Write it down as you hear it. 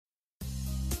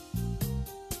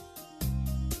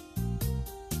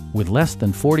With less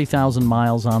than 40,000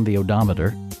 miles on the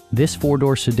odometer, this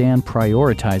four-door sedan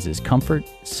prioritizes comfort,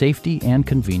 safety, and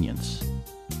convenience.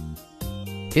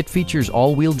 It features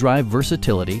all-wheel drive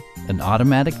versatility, an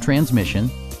automatic transmission,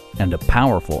 and a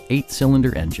powerful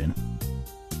 8-cylinder engine.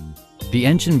 The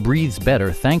engine breathes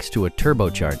better thanks to a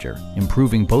turbocharger,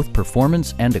 improving both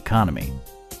performance and economy.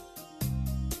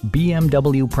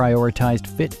 BMW prioritized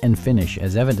fit and finish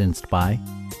as evidenced by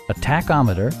a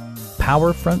tachometer,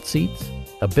 power front seats,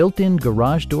 a built-in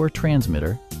garage door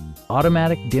transmitter,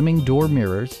 automatic dimming door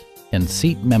mirrors, and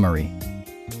seat memory.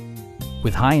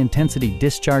 With high-intensity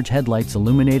discharge headlights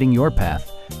illuminating your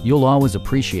path, you'll always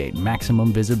appreciate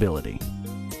maximum visibility.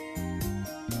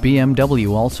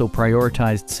 BMW also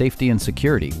prioritized safety and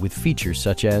security with features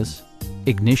such as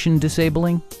ignition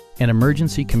disabling, an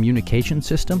emergency communication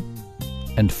system,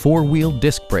 and four-wheel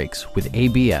disc brakes with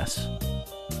ABS.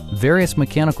 Various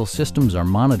mechanical systems are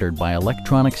monitored by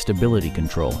electronic stability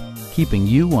control, keeping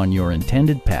you on your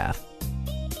intended path.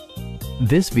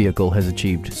 This vehicle has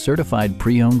achieved certified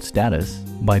pre-owned status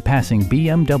by passing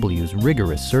BMW's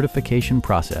rigorous certification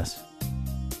process.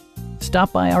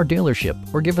 Stop by our dealership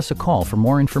or give us a call for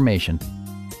more information.